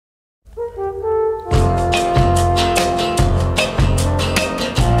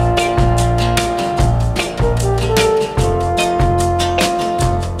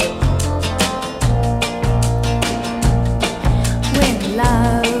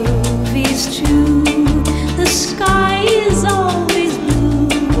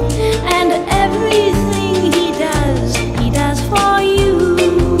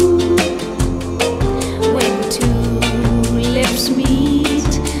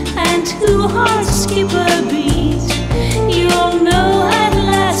two hearts skip a beat. You all know at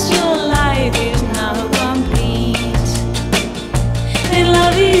last your life is now complete. And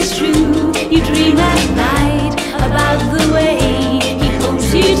love is true, you dream at night about the